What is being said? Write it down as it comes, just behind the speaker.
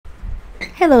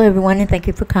Hello everyone, and thank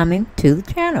you for coming to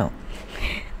the channel.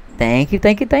 Thank you.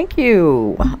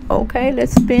 Okay,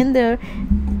 let's spend the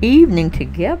evening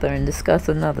together and discuss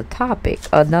another topic,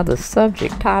 another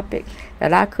subject topic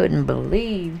that I couldn't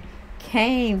believe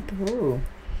came through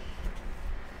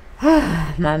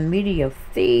my media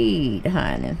feed,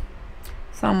 honey.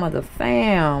 Some of the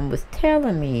fam was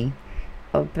telling me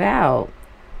about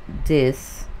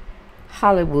this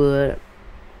Hollywood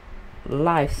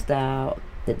lifestyle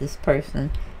that this person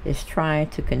is trying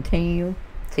to continue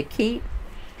to keep,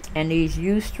 and these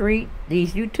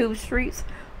YouTube streets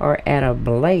are at a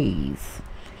blaze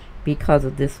because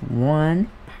of this one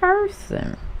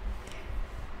person.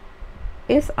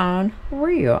 It's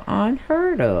unreal,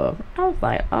 unheard of. I was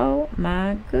like, oh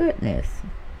my goodness,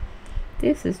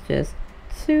 this is just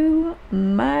too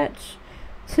much.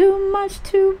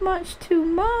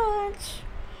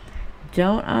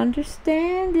 Don't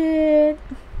understand it.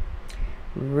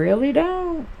 Really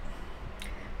don't.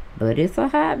 But it's a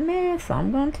hot mess.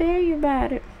 I'm gonna tell you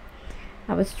about it.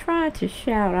 I was trying to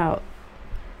shout out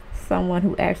someone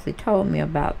who actually told me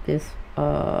about this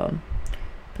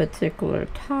particular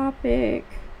topic.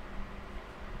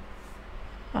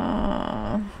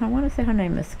 I want to say her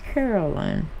name is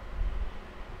Carolyn,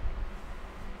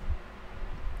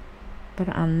 but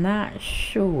I'm not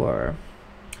sure.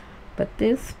 But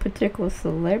this particular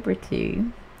celebrity,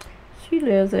 she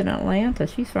lives in Atlanta.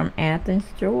 She's from Athens,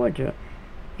 Georgia.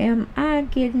 Am I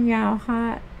getting y'all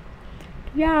hot?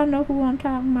 Do y'all know who I'm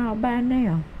talking about by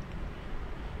now?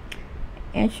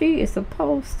 And she is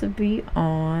supposed to be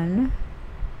on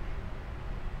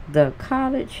the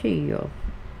CollegeHill.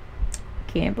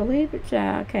 Can't believe it,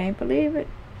 y'all. Can't believe it.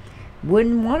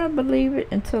 Wouldn't want to believe it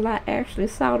until I actually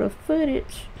saw the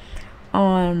footage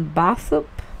on BOTTOMYOUR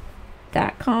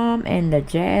and the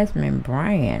Jasmine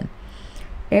brand.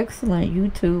 Excellent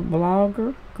YouTube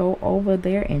blogger. Go over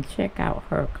there and check out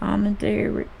her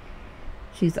commentary.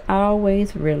 She's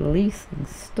always releasing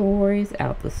stories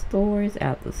after stories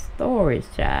after stories,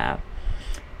 child.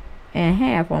 And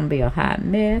half won't be a hot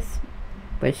mess,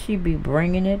 but she be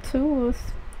bringing it to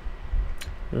us.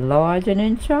 Large and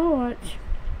in charge.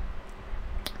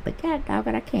 But god dog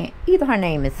it, I can't. Either her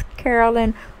name is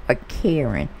Carolyn or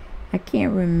Karen. I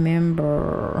can't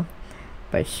remember.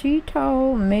 But she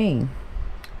told me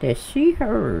that she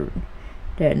heard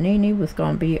that NENE was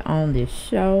going to be on this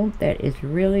show that is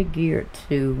really geared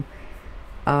to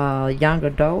young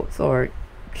adults or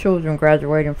children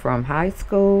graduating from high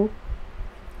school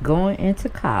going into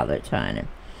college, honey.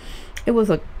 It was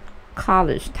a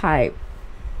college type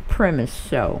premise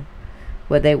show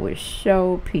where they would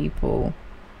show people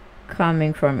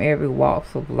coming from every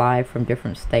walks of life from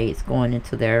different states going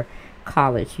into their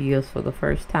college years for the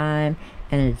first time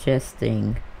and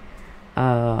adjusting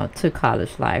to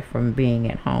college life from being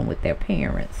at home with their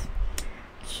parents.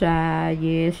 Child,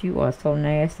 yes, you are so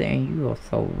nasty and you are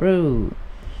so rude,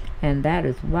 and that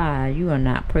is why you are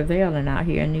not prevailing out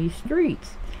here in these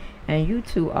streets. And you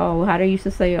too old. How they used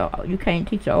to say, oh, you can't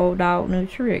teach an old dog new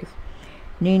tricks.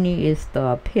 NENE is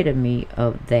the epitome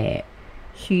of that.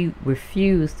 She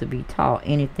refused to be taught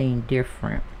anything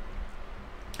different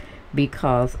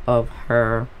because of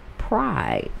her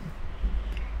pride.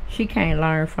 She can't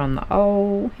learn from the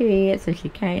old heads, and she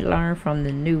can't learn from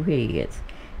the new heads.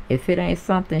 If it ain't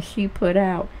something she put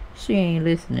out, she ain't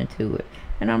listening to it.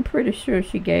 And I'm pretty sure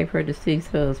she gave her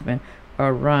deceased husband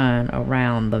a run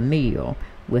around the mill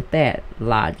with that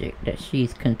logic that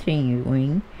she's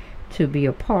continuing to be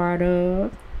a part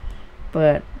of.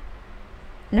 But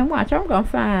now watch, I'm gonna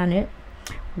find it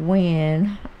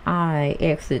when I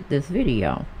exit this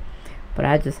video. But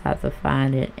I just have to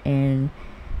find it and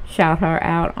shout her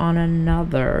out on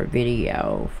another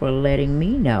video for letting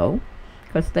me know,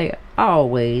 because they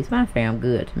always, my fam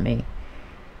good to me.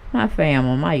 My fam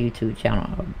on my YouTube channel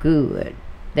are good.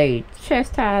 They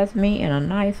chastise me in a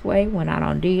nice way when I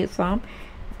done did something.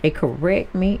 They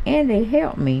correct me and they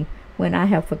help me when I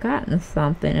have forgotten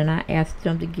something and I ask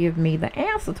them to give me the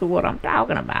answer to what I'm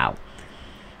talking about.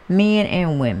 Men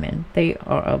and women, they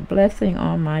are a blessing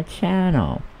on my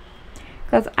channel,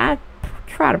 because I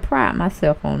try to pride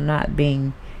myself on not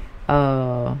being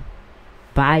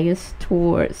biased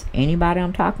towards anybody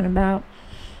I'm talking about.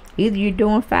 Either you're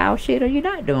doing foul shit or you're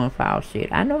not doing foul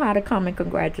shit. I know how to come and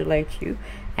congratulate you.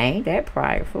 I ain't that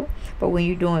prideful. But when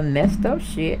you're doing messed up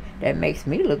shit that makes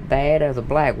me look bad as a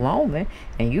black woman,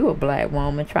 and you a black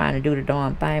woman trying to do the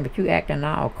darn thing, but you acting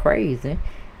all crazy,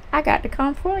 I got to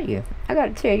come for you. I got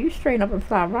to tell you straight up and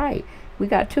fly right. We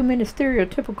got too many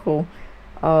stereotypical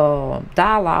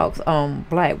dialogues on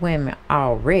black women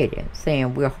already,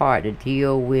 saying we're hard to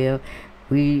deal with,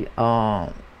 we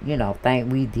you know,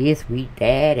 think we this, we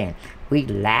that, and we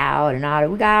loud and all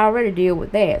that. We got already deal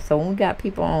with that. So when we got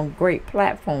people on great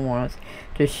platforms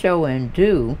to show and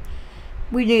do,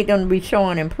 we need them to be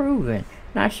showing and proving,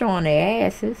 not showing their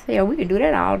asses. Hell, we can do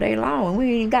that all day long, and we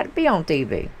ain't even got to be on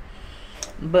TV.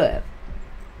 But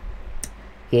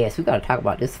yes, we got to talk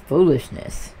about this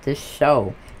foolishness, this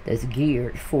show that's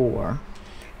geared for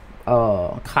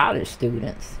college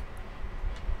students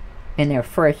in their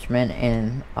freshman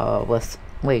and what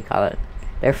do you call it?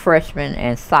 Their freshman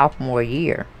and sophomore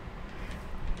year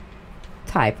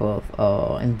type of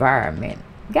environment.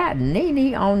 Got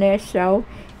NENE on that show,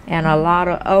 and a lot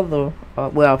of other,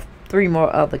 well, 3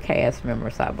 more other cast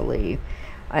members, I believe,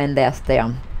 and that's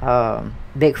them: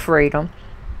 Big Freedom,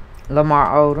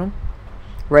 Lamar Odom,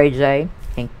 Ray J,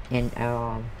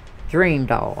 and Dream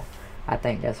Doll. I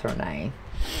think that's her name.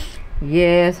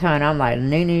 Yes, honey. I'm like,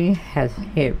 NENE has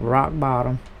hit rock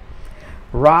bottom.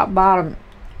 Rock bottom.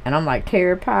 And I'm like,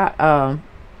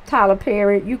 Tyler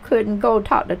Perry, you couldn't go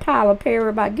talk to Tyler Perry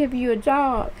about giving you a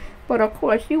job. But of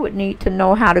course, you would need to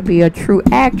know how to be a true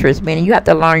actress, meaning you have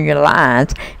to learn your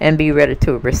lines and be ready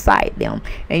to recite them.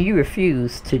 And you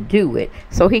refuse to do it.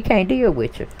 So he can't deal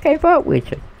with you. Can't fuck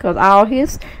with you. Because all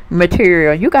his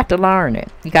material, you got to learn it.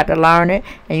 You got to learn it,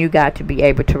 and you got to be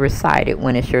able to recite it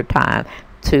when it's your time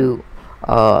to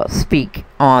speak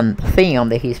on the film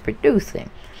that he's producing.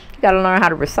 You got to learn how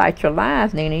to recite your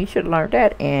lines, NENE. You should have learned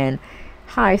that in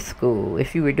high school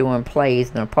if you were doing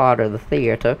plays and a part of the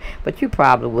theater. But you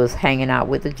probably was hanging out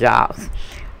with the jocks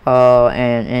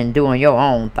and doing your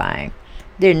own thing.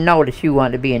 Didn't know that you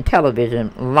wanted to be in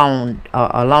television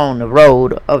along the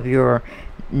road of your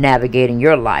navigating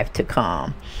your life to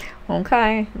come.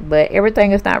 Okay, but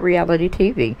everything is not reality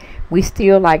TV. We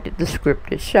still like the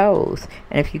scripted shows,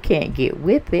 and if you can't get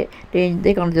with it, then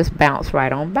they're gonna just bounce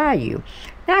right on by you.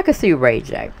 Now I can see Ray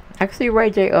J. I can see Ray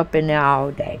J up in there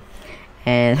all day,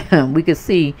 and we can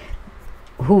see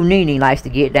who NENE likes to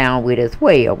get down with as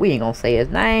well. We ain't gonna say his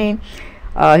name.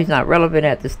 He's not relevant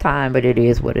at this time, but it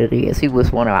is what it is. He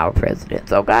was one of our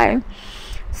presidents. Okay,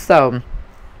 so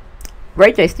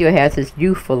Ray J still has his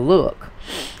youthful look.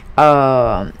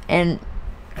 And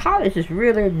college is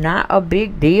really not a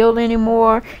big deal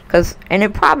anymore, and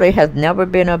it probably has never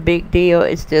been a big deal.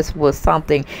 It just was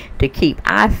something to keep,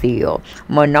 I feel,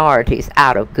 minorities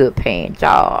out of good paying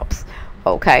jobs.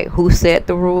 Okay, who set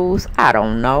the rules? I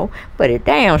don't know, but it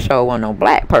damn sure wasn't no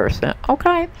black person.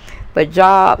 Okay, but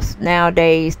jobs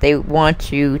nowadays, they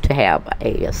want you to have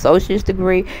a associate's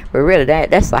degree, but really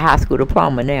that's a high school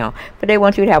diploma now, but they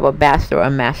want you to have a bachelor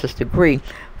or master's degree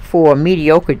for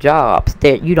mediocre jobs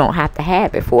that you don't have to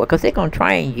have it for, because they're going to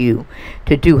train you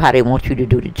to do how they want you to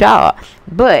do the job.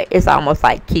 But it's almost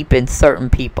like keeping certain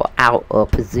people out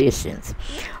of positions.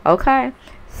 Okay,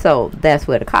 so that's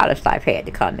where the college life had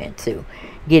to come into,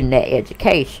 getting that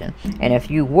education. And if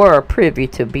you were privy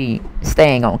to be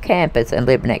staying on campus and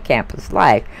living that campus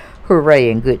life,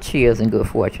 hooray and good cheers and good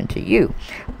fortune to you.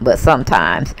 But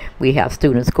sometimes we have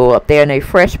students go up there in their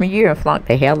freshman year and flunk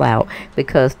the hell out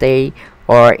because they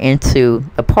are into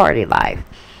the party life,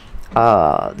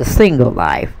 the single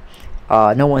life.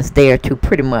 No one's there to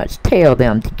pretty much tell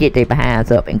them to get their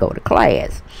behinds up and go to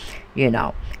class, you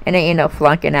know. And they end up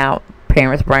flunking out.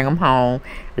 Parents bring them home,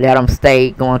 let them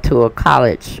stay going to a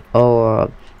college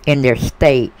or in their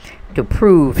state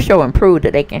to show and prove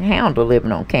that they can handle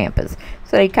living on campus.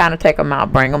 So they kind of take them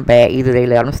out, bring them back. Either they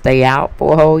let them stay out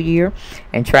for a whole year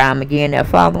and try them again that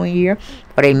following year,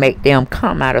 or they make them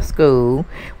come out of school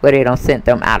where they don't send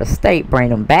them out of state, bring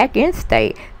them back in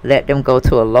state, let them go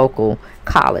to a local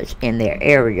college in their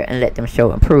area and let them show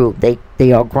and prove they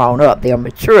are grown up, they are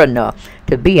mature enough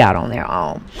to be out on their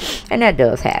own. And that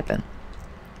does happen.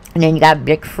 And then you got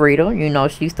Big Freedom. You know,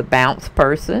 she's the bounce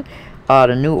person,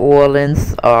 the New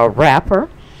Orleans rapper.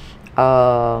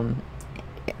 And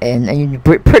you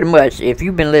pretty much, if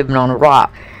you've been living on a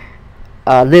rock,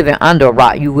 living under a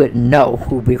rock, you wouldn't know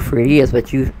who Big Freedom is. But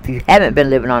if you haven't been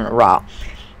living on a rock,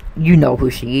 you know who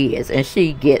she is. And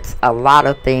she gets a lot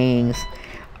of things.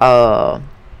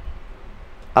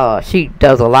 She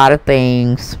does a lot of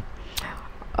things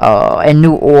in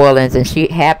New Orleans, and she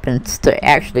happens to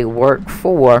actually work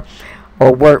for,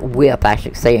 or work with, I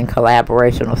should say, in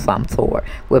collaboration of some sort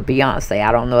with Beyonce.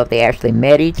 I don't know if they actually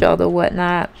met each other or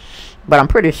whatnot, but I'm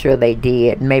pretty sure they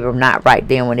did. Maybe not right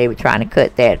then when they were trying to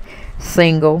cut that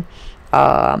single.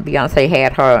 Beyonce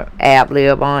had her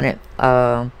ad-lib on it.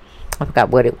 I forgot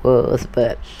what it was,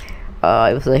 but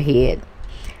it was a hit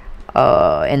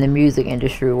in the music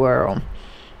industry world.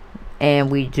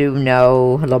 And we do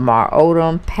know Lamar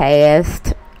Odom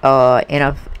passed NBA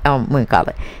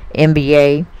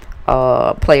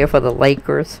player for the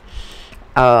Lakers.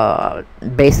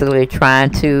 Basically trying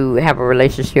to have a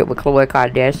relationship with Khloe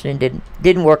Kardashian.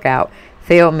 Didn't work out.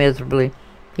 Failed miserably.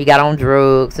 He got on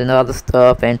drugs and other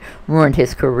stuff and ruined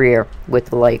his career with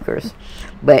the Lakers.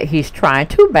 But he's trying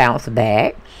to bounce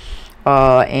back.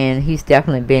 And he's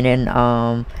definitely been in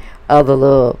other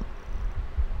little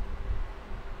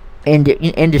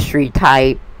industry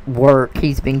type work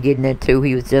he's been getting into.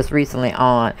 He was just recently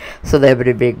on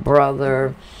Celebrity Big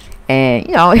Brother. And,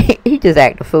 you know, he just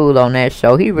acted a fool on that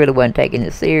show. He really wasn't taking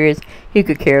it serious. He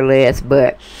could care less,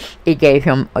 but it gave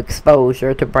him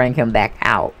exposure to bring him back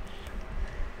out.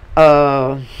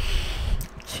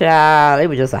 Child, it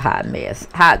was just a hot mess.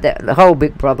 The whole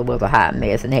Big Brother was a hot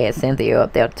mess, and they had Cynthia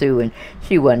up there too, and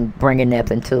she wasn't bringing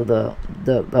nothing to the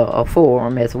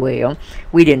forum as well.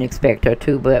 We didn't expect her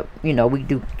to, but you know, we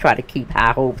do try to keep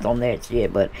high hopes on that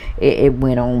shit, but it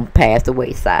went on past the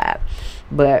wayside.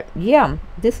 But yeah,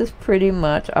 this is pretty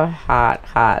much a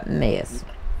hot mess.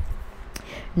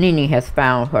 NENE has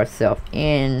found herself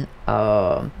in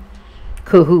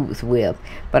cahoots with,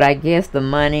 but I guess the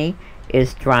money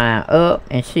is drying up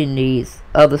and she needs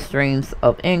other streams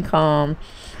of income,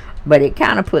 but it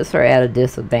kind of puts her at a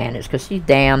disadvantage because she's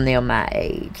damn near my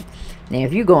age. Now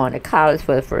if you're going to college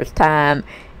for the first time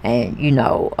and you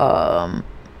know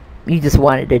you just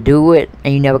wanted to do it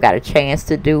and you never got a chance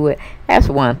to do it, that's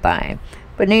one thing.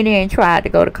 But NENE ain't tried to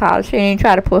go to college. She ain't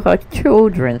tried to put her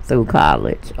children through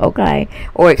college, okay,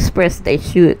 or express they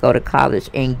should go to college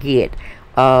and get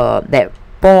that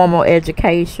formal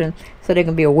education so they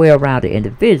can be a well-rounded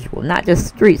individual, not just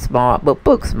street smart but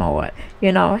book smart.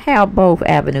 You know, have both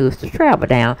avenues to travel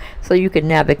down so you can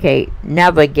navigate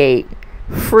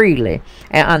freely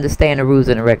and understand the rules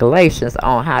and the regulations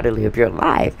on how to live your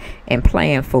life and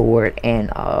plan for it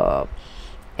and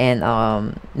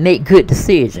make good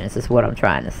decisions is what I'm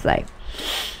trying to say.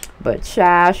 But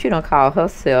child, she don't call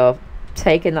herself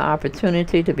taking the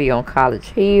opportunity to be on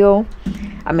CollegeHill.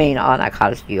 I mean, not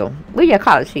CollegeHill. Well, yeah,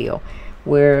 CollegeHill,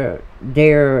 where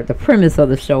the premise of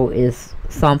the show is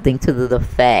something to the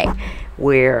fact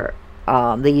where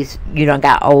these you done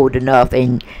got old enough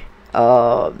and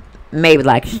maybe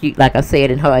like I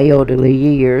said, in her elderly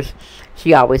years,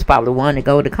 she always probably wanted to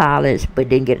go to college but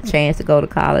didn't get a chance to go to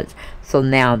college. So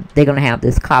now they're gonna have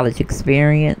this college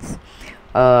experience.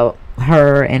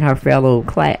 Her and her fellow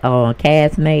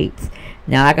castmates.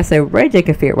 Now, like I said, Ray J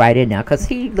can fit right in now because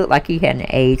he looked like he had an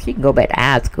age. He can go back to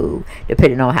high school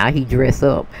depending on how he dress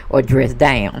up or dress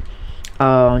down.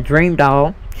 Dream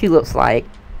Doll, she looks like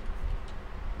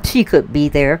she could be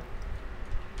there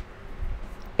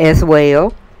as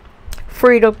well.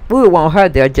 Frida, we would want her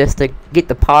there just to get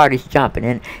the parties jumping,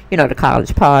 and you know, the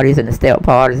college parties and the step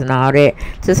parties and all that.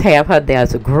 Just have her there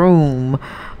as a grooming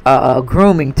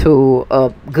tool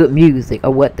of good music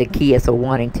or what the kids are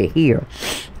wanting to hear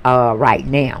right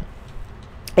now.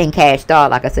 And Cash Doll,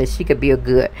 like I said, she could be a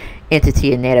good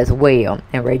entity in that as well,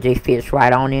 and Ray J fits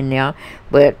right on in there.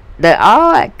 But the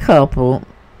odd couple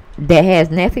that has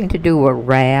nothing to do with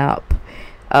rap,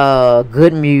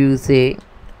 good music,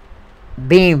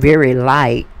 being very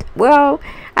light. Well,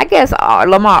 I guess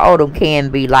Lamar Odom can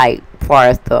be light as far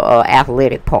as the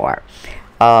athletic part.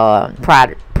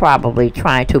 Probably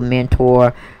trying to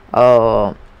mentor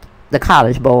the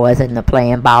college boys and the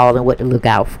playing ball and what to look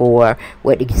out for,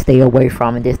 what to stay away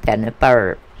from, and this, that, and the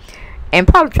third. And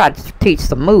probably try to teach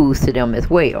some moves to them as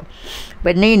well.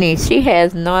 But NENE, she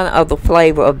has none of the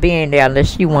flavor of being there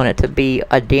unless she wanted to be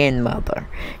a den mother.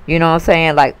 You know what I'm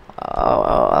saying? Like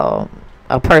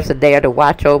a person there to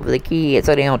watch over the kids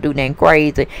so they don't do nothing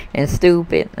crazy and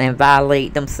stupid and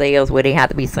violate themselves where they have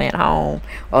to be sent home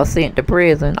or sent to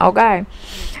prison. Okay.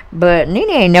 But NENE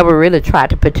ain't never really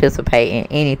tried to participate in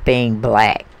anything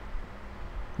black,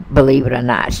 believe it or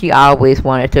not. She always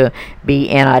wanted to be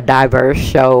in a diverse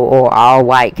show or all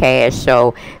white cast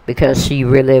show because she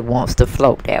really wants to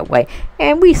float that way.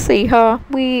 And we see her.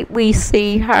 We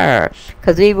see her.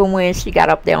 Because even when she got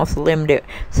up there on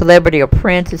Celebrity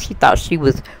Apprentice, she thought she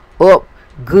was up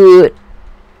good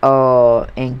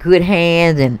in good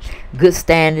hands and good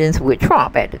standings with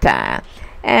Trump at the time.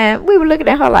 And we were looking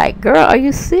at her like, girl, are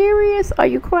you serious? Are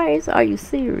you crazy? Are you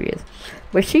serious?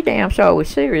 But she damn sure was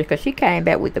serious because she came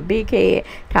back with the big head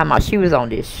talking about she was on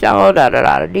this show,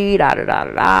 da-da-da-da-dee,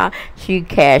 she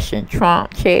cashing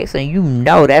Trump checks, and you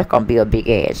know that's going to be a big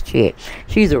ass check.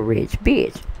 She's a rich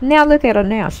bitch. Now look at her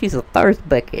now. She's a thirst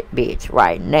bucket bitch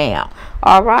right now.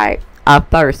 All right? A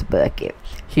thirst bucket.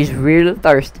 She's really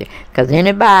thirsty because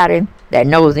anybody that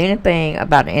knows anything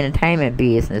about the entertainment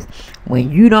business, when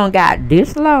you don't got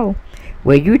this low,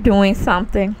 where you're doing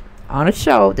something on a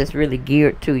show that's really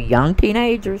geared to young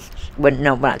teenagers. Well,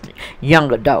 no, not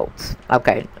young adults.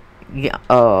 Okay, yeah,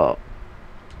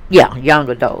 yeah, young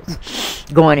adults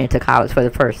going into college for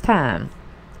the first time.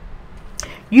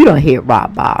 You don't hit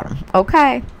rock bottom,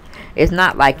 okay? It's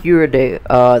not like you're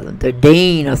the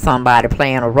dean or somebody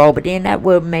playing a role, but then that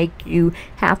will make you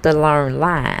have to learn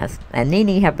lines. And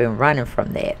NENE have been running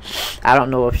from that. I don't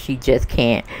know if she just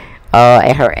can't,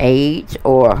 at her age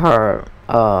or her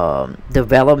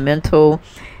developmental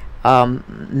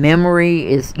memory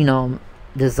is, you know,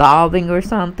 dissolving or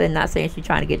something. Not saying she's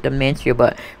trying to get dementia,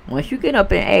 but once you get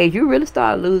up in age, you really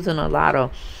start losing a lot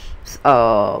of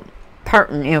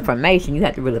pertinent information. You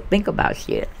have to really think about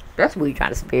shit. That's where you're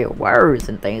trying to spell words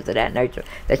and things of that nature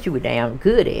that you were damn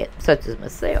good at, such as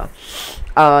myself.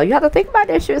 You have to think about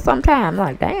that shit sometime.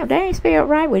 Like, damn, they ain't spelled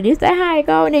right. Well, is that how it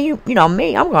go? And then you know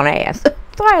me, I'm gonna ask.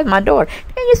 So I asked my daughter,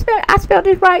 I spelled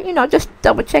this right? You know, just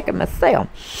double checking myself.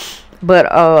 But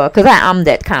because I'm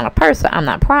that kind of person, I'm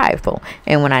not prideful.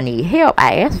 And when I need help,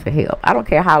 I ask for help. I don't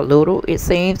care how little it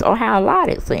seems or how a lot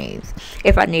it seems.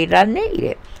 If I need it, I need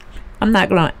it. I'm not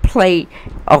going to play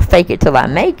or fake it till I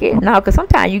make it. No, because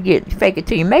sometimes you get fake it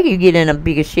till you make it. You get in a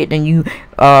bigger shit than you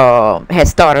had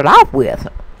started off with.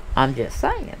 I'm just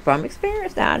saying. From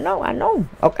experience now, I know.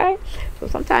 Okay? So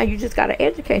sometimes you just got to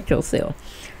educate yourself.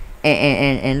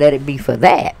 And let it be for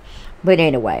that. But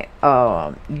anyway,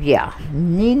 yeah.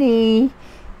 NENE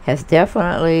has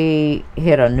definitely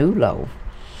hit a new low.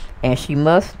 And she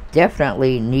must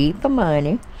definitely need the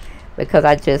money. Because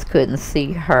I just couldn't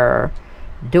see her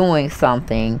doing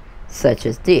something such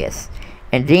as this.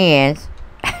 And then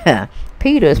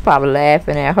Peter is probably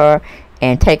laughing at her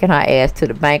and taking her ass to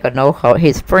the bank, or know her,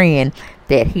 his friend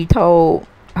that he told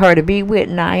her to be with,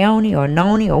 Naomi or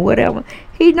Noni or whatever.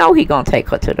 He know he gonna take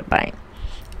her to the bank.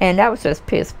 And that was just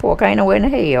piss poor. Ain't no way in the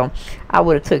hell I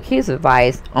would have took his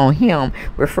advice on him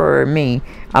referring me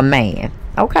a man.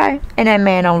 Okay? And that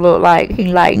man don't look like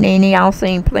he like NENE. I've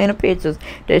seen plenty of pictures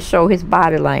that show his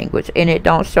body language, and it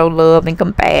don't show love and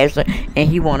compassion, and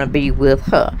he want to be with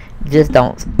her. Just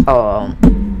don't,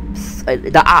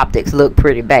 the optics look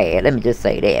pretty bad. Let me just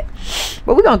say that.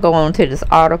 But we're going to go on to this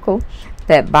article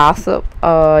that Bossip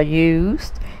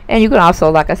used. And you can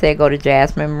also, like I said, go to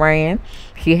Jasmine Brand.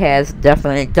 She has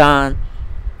definitely done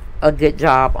a good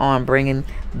job on bringing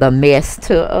the mess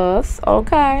to us.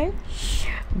 Okay?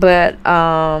 But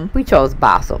we chose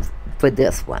Bossip for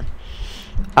this one.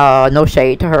 No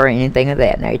shade to her or anything of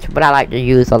that nature, but I like to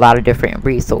use a lot of different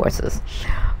resources.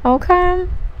 Okay?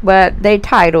 But they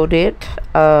titled it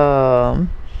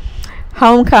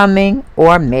Homecoming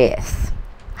or Mess.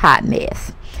 Hot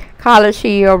Mess.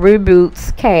 CollegeHill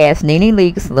reboots cast NENE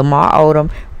Leakes, Lamar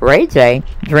Odom, Ray J,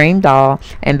 Dream Doll,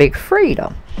 and Big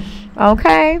Freedom.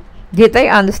 Okay? Did they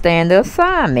understand the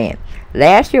assignment?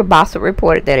 Last year, Bossip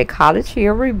reported that a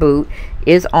CollegeHill reboot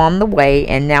is on the way,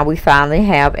 and now we finally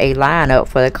have a lineup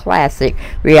for the classic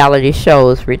reality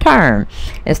show's return.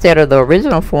 Instead of the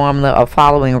original formula of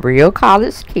following real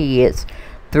college kids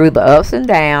through the ups and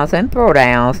downs and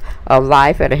throwdowns of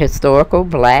life at historical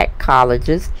black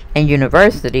colleges and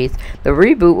universities, the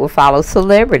reboot will follow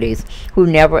celebrities who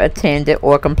never attended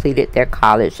or completed their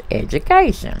college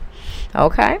education.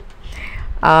 Okay?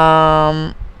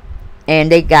 And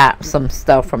they got some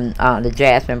stuff from the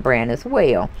Jasmine Brand as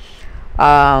well.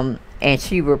 And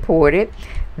she reported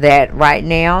that right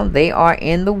now they are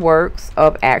in the works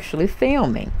of actually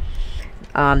filming.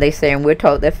 They say, and we're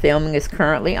told that filming is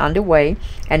currently underway,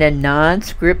 and a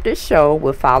non-scripted show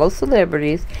will follow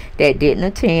celebrities that didn't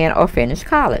attend or finish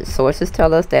college. Sources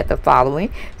tell us that the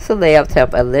following celebs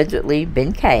have allegedly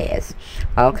been cast.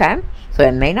 Okay? So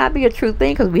it may not be a true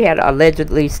thing, because we had an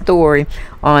allegedly story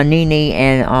on NENE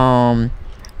and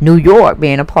New York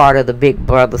being a part of the Big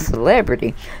Brother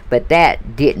celebrity, but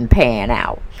that didn't pan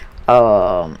out.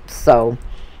 So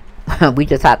we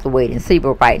just have to wait and see.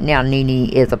 But right now,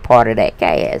 NENE is a part of that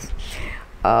cast.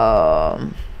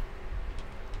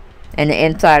 And the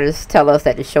insiders tell us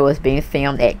that the show is being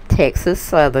filmed at Texas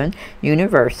Southern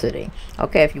University.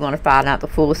 Okay, if you want to find out the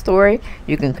full story,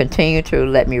 you can continue to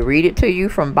let me read it to you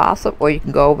from Bossip, or you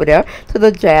can go over there to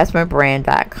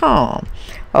thejasminebrand.com.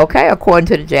 Okay, according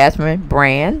to the Jasmine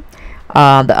Brand,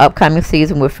 the upcoming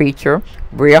season will feature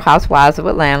Real Housewives of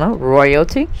Atlanta,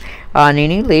 royalty,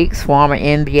 NENE Leakes, former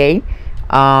NBA,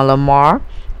 Lamar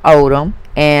Odom,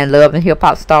 and Love and Hip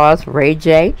Hop stars Ray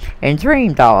J and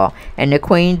Dream Doll, and the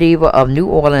Queen Diva of New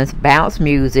Orleans bounce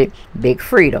music, Big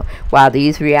Freedia. While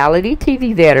these reality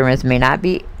TV veterans may not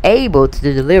be able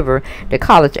to deliver the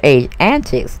college age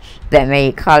antics that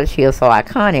made CollegeHill so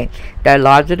iconic, their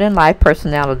larger-than-life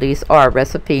personalities are a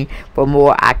recipe for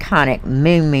more iconic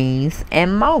memes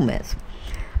and moments.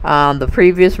 The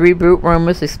previous reboot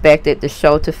rumors expected the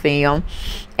show to film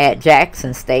at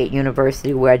Jackson State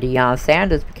University, where Deion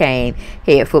Sanders became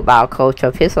head football coach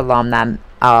of his alumni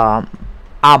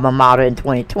alma mater in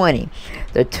 2020.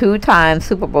 The two-time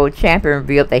Super Bowl champion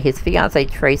revealed that his fiancee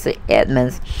Tracy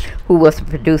Edmonds, who was the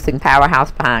producing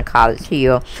powerhouse behind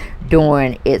CollegeHill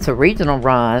during its original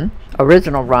run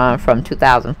from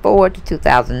 2004 to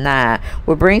 2009,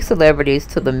 would bring celebrities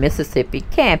to the Mississippi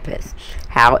campus.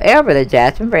 However, the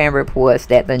Jasmine Brand reports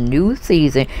that the new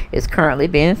season is currently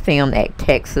being filmed at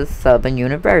Texas Southern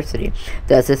University.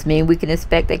 Does this mean we can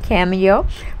expect a cameo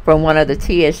from one of the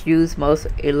TSU's most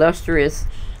illustrious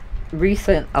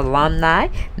recent alumni,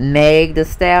 Meg Thee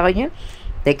Stallion?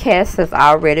 The cast has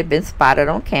already been spotted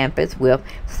on campus, with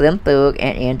Slim Thug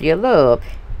and India Love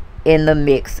in the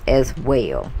mix as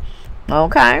well.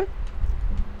 Okay,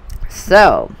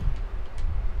 so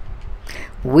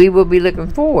we will be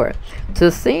looking forward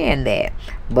to seeing that.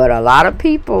 But a lot of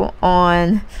people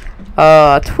on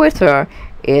Twitter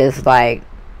is like,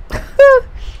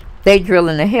 they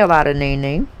drilling the hell out of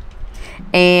NENE,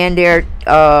 and they're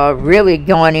really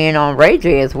going in on Ray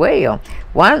J as well.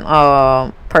 One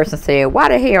person said, why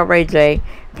the hell Ray J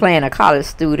playing a college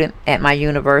student at my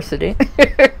university?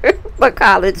 But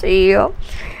CollegeHill.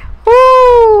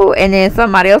 Ooh, and then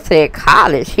somebody else said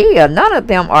CollegeHill. None of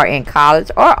them are in college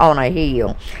or on a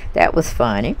hill. That was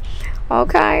funny.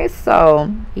 Okay,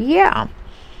 so yeah,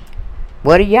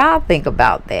 what do y'all think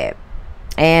about that?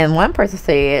 And one person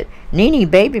said NENE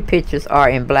baby pictures are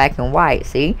in black and white.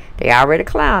 See, they already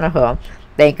clowning her,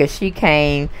 thinking she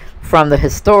came from the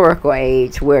historical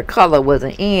age where color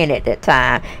wasn't in at that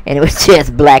time, and it was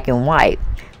just black and white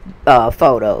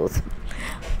photos.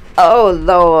 Oh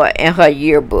Lord, in her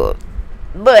yearbook.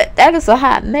 But that is a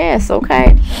hot mess,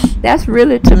 okay? That's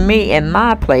really, to me, in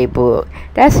my playbook,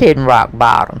 that's hitting rock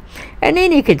bottom. And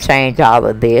then you can change all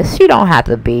of this. She don't have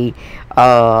to be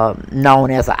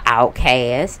known as an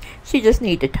outcast. She just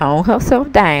need to tone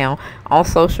herself down on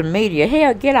social media.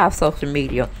 Hell, get off social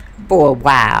media for a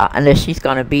while, unless she's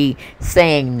going to be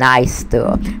saying nice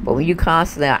stuff. But when you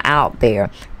constantly are out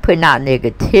there putting out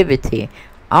negativity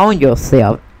on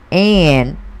yourself,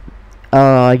 and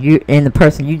you and the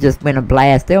person you just went to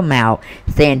blast them out,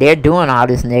 saying they're doing all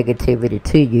this negativity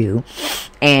to you,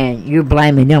 and you're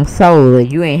blaming them solely,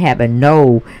 you ain't having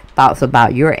no thoughts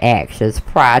about your actions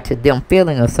prior to them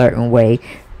feeling a certain way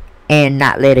and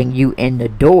not letting you in the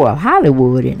door of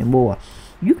Hollywood anymore.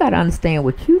 You got to understand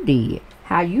what you did,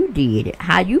 how you did it,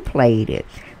 how you played it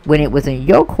when it was in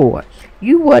your court.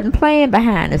 You wasn't playing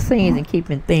behind the scenes and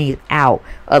keeping things out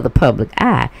of the public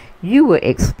eye. You were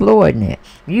exploiting it.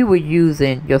 You were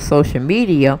using your social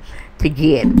media to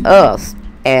get us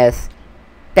as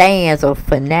fans or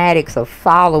fanatics or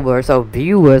followers or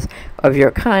viewers of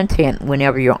your content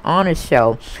whenever you're on a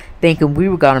show, thinking we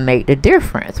were going to make the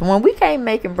difference, when we can't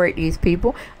make and break these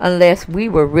people unless we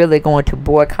were really going to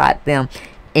boycott them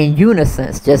in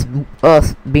unison. Just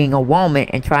us being a woman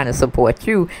and trying to support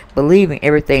you, believing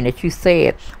everything that you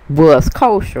said was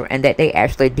kosher and that they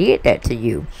actually did that to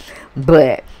you.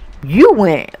 But you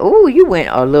went a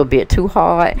little bit too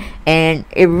hard, and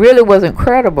it really wasn't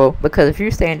credible, because if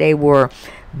you're saying they were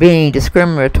being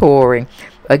discriminatory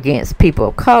against people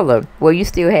of color, well, you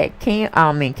still had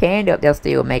Kandi up there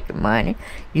still making money.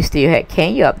 You still had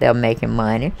Kenya up there making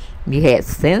money. You had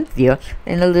Cynthia,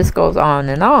 and the list goes on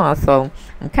and on. So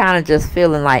I'm kind of just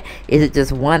feeling like, is it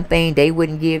just one thing they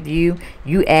wouldn't give you?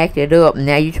 You acted up,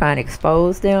 now you trying to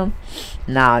expose them?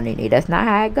 No, NENE, that's not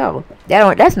how it go.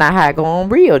 That's not how it go on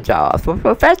real jobs, for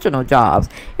professional jobs,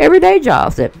 everyday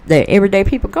jobs that everyday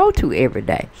people go to every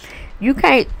day. You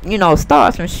can't,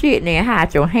 start some shit and then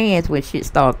hide your hands when shit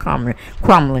start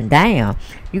crumbling down.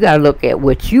 You got to look at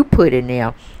what you put in there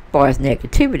as far as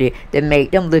negativity that made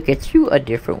them look at you a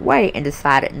different way and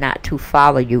decided not to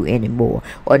follow you anymore,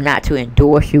 or not to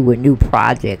endorse you with new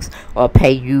projects or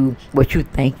pay you what you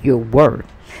think you're worth.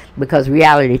 Because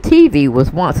reality TV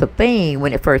was once a thing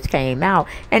when it first came out,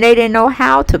 and they didn't know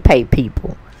how to pay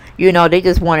people. They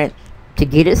just wanted to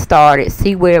get it started,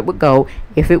 see where it would go.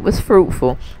 If it was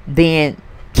fruitful, then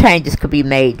changes could be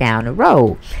made down the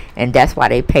road. And that's why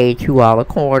they paid you all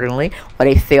accordingly, or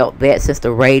they felt that since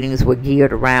the ratings were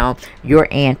geared around your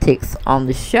antics on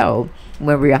the show,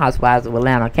 when Real Housewives of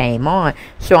Atlanta came on,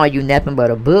 showing you nothing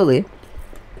but a bully,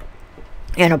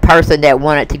 and a person that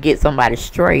wanted to get somebody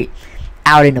straight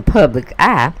out in the public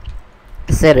eye,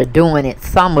 instead of doing it,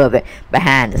 some of it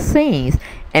behind the scenes,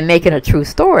 and making a true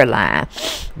storyline.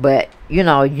 But you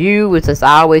know, you was just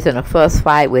always in a fuss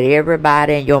fight with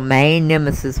everybody, and your main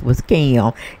nemesis was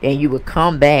Kim. And you would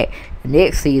come back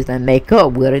next season and make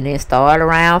up with her, and then start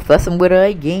around fussing with her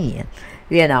again.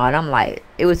 You know, and I'm like,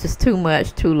 it was just too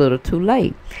much, too little, too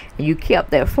late. And you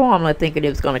kept that formula thinking it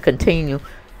was going to continue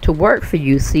to work for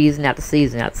you season after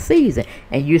season after season,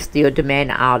 and you're still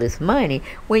demanding all this money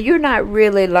when you're not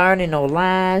really learning no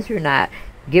lines, you're not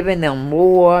giving them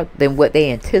more than what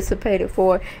they anticipated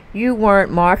for. You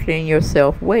weren't marketing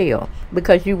yourself well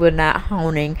because you were not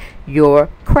honing your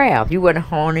craft. You weren't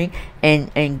honing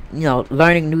and you know,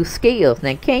 learning new skills.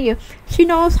 Now Kenya, she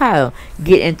knows how to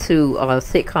get into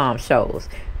sitcom shows,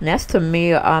 and that's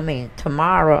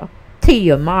Tamara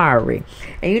Tia Mowry.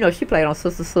 And you know, she played on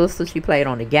Sister Sister, she played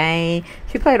on The Game,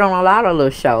 she played on a lot of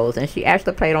little shows, and she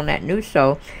actually played on that new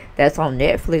show that's on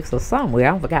Netflix or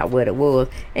somewhere. I forgot what it was.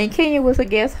 And Kenya was a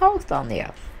guest host on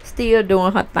there, still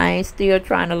doing her thing, still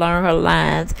trying to learn her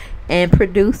lines, and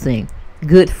producing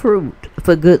good fruit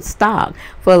for good stock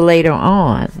for later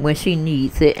on when she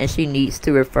needs it and she needs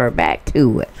to refer back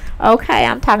to it. Okay,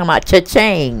 I'm talking about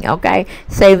cha-ching. Okay,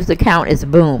 savings account is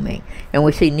booming, and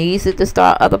when she needs it to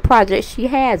start other projects, she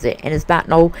has it, and it's not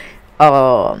no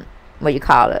what you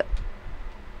call it,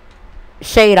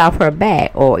 shade off her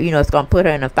back, or you know, it's gonna put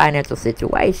her in a financial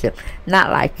situation. Not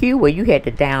like you, where you had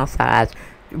to downsize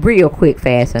real quick,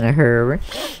 fast, in a hurry,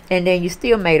 and then you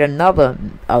still made another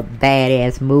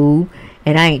badass move.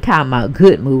 And I ain't talking about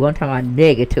good move, I'm talking about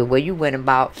negative, where you went and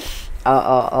bought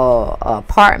a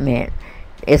apartment.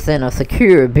 It's in a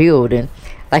secure building,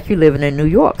 like you living in New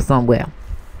York somewhere,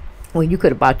 when you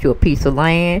could have bought you a piece of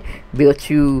land,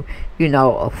 built you, you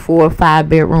know, a 4 or 5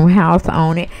 bedroom house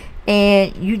on it,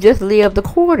 and you just lived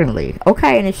accordingly.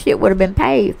 Okay, and the shit would have been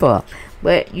paid for.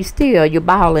 But you're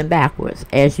balling backwards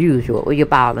as usual, or you're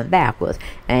balling backwards.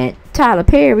 And Tyler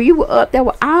Perry, you were up there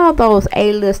with all those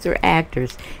A-lister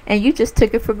actors, and you just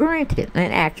took it for granted.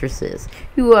 And actresses,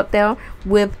 you were up there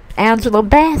with Angela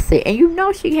Bassett, and you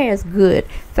know she has good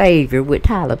favor with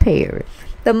Tyler Perry.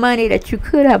 The money that you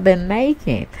could have been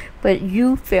making, but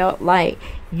you felt like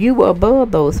you were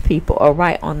above those people or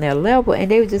right on their level, and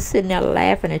they were just sitting there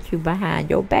laughing at you behind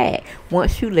your back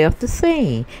once you left the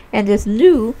scene, and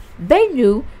they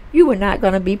knew you were not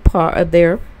going to be part of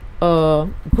their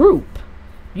group.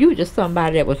 You were just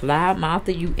somebody that was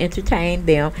loudmouthed, you entertained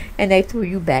them, and they threw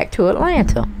you back to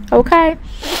Atlanta. Okay,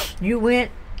 you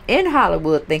went in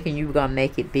Hollywood thinking you were gonna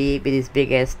make it big, be this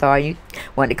big ass star. You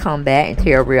wanted to come back and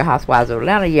tell Real Housewives of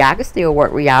Atlanta, yeah, I can still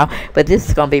work with y'all, but this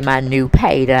is gonna be my new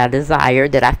pay that I desire,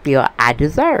 that I feel I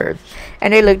deserve.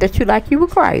 And they looked at you like you were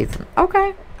crazy.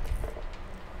 Okay,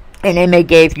 and they may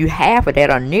gave you half of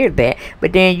that or near that,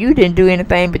 but then you didn't do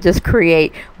anything but just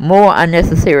create more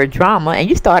unnecessary drama, and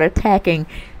you started attacking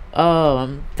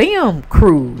film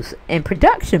crews and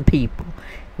production people.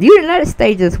 You didn't let it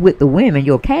stay just with the women,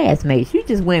 your castmates. You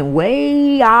just went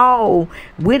way all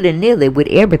willy-nilly with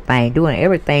everything, doing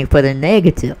everything for the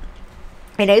negative.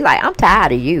 And they like, I'm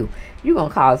tired of you. You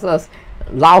gonna cause us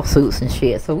lawsuits and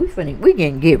shit. So we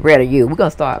can get rid of you. We're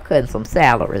gonna start cutting some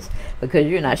salaries because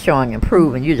you're not showing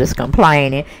improving. You're just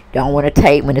complaining. Don't want to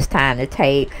tape when it's time to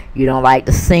tape. You don't like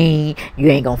the scene. You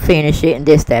ain't gonna finish it, and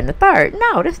this, that, and the third.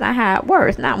 No, that's not how it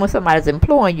works. Not when somebody's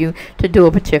employing you to do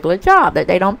a particular job that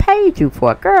they don't pay you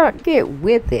for. Girl, get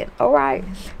with it. All right.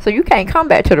 So you can't come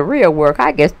back to the real work.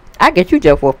 I guess you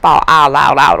just will fall all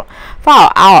out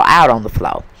on the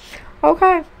floor.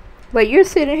 Okay. But you're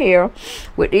sitting here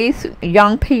with these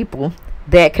young people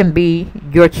that can be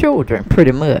your children,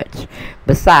 pretty much.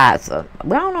 Besides, well, I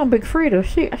don't know, Big Frida,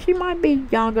 she might be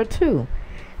younger too.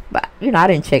 But, you know, I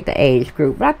didn't check the age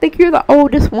group. But I think you're the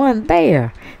oldest one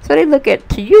there. So they look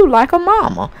to you like a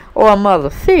mama or a mother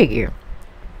figure.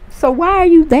 So why are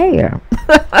you there?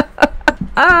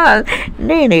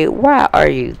 NENE, why are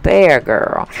you there,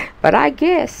 girl? But I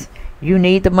guess you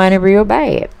need the money real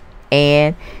bad.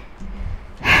 And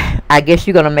I guess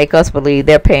you're going to make us believe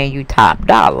they're paying you top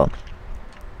dollar.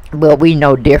 But we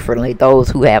know differently. Those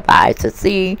who have eyes to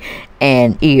see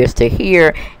and ears to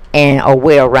hear and are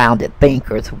well-rounded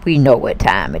thinkers, we know what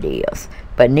time it is.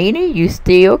 But NENE, you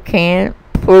still can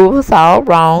prove us all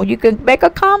wrong. You can make a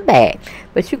comeback.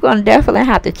 But you're going to definitely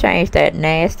have to change that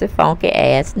nasty, funky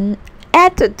ass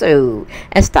attitude.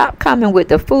 And stop coming with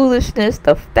the foolishness,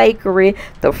 the fakery,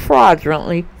 the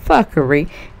fraudulently fuckery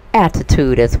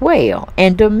attitude as well,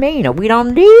 and demeanor. We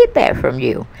don't need that from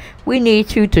you. We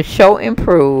need you to show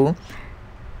improve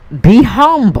be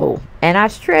humble. And I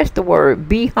stress the word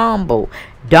be humble.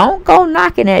 Don't go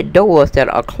knocking at doors that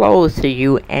are closed to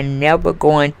you and never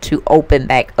going to open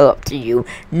back up to you,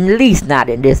 at least not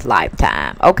in this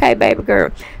lifetime. Okay, baby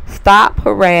girl? Stop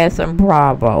harassing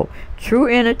Bravo, True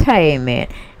Entertainment,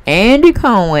 Andy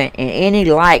Cohen, and any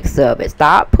likes of it.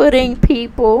 Stop putting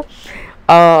people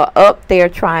up there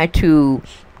trying to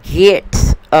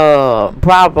get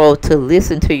Bravo to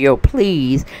listen to your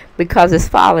pleas, because it's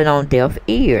falling on deaf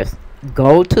ears.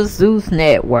 Go to Zeus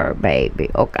Network, baby.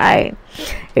 Okay,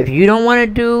 if you don't want to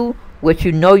do what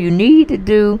you know you need to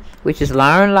do, which is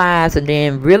learn lines and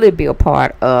then really be a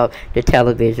part of the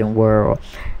television world,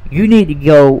 you need to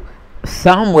go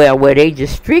somewhere where they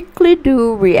just strictly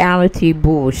do reality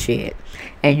bullshit,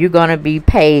 and you're gonna be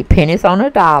paid pennies on a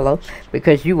dollar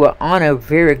because you were on a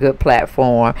very good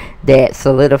platform that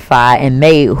solidified and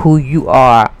made who you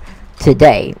are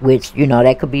today. Which, you know,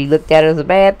 that could be looked at as a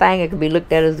bad thing, it could be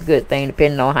looked at as a good thing,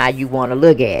 depending on how you want to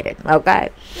look at it. Okay,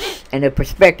 and the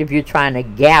perspective you're trying to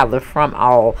gather from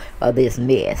all of this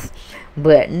mess.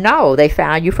 But no, they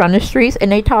found you from the streets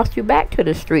and they tossed you back to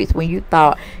the streets when you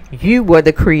thought you were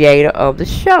the creator of the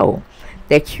show,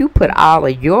 that you put all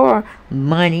of your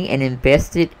money and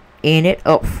invested in it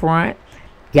up front,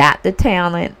 got the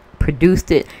talent,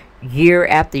 produced it year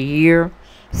after year,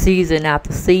 season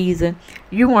after season.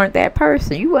 You weren't that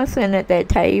person. You weren't sitting at that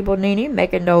table, NENE,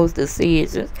 making those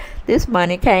decisions. This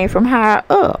money came from higher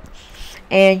up.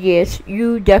 And yes,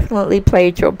 you definitely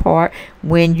played your part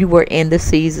when you were in the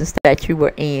seasons that you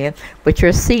were in, but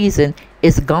your season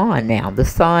is gone now. The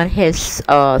sun has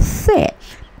set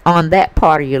on that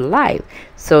part of your life.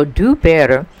 So do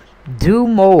better, do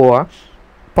more,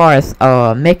 as far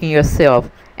as making yourself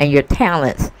and your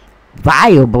talents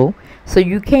viable, so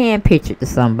you can pitch it to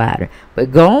somebody.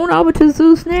 But go on over to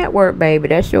Zeus Network, baby.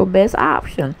 That's your best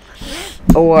option.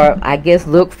 Or I guess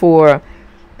look for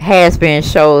has-been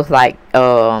shows like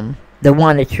the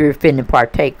one that you're finna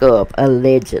partake of,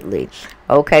 allegedly.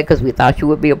 Okay, because we thought you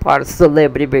would be a part of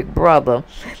Celebrity Big Brother.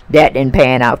 That didn't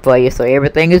pan out for you. So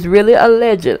everything is really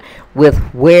alleged with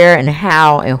where and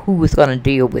how and who is going to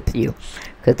deal with you.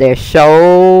 Because they're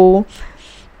so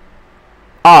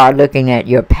are looking at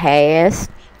your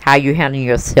past, how you handle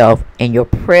yourself in your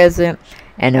present,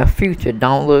 and the future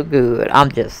don't look good.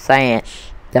 I'm just saying,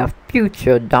 the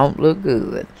future don't look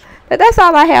good. But that's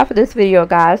all I have for this video,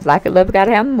 guys. Like it, love it,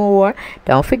 gotta have more.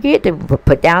 Don't forget to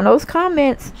put down those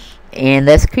comments, and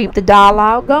let's keep the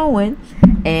dialogue going.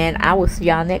 And I will see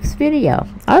y'all next video.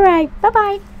 All right, bye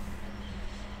bye.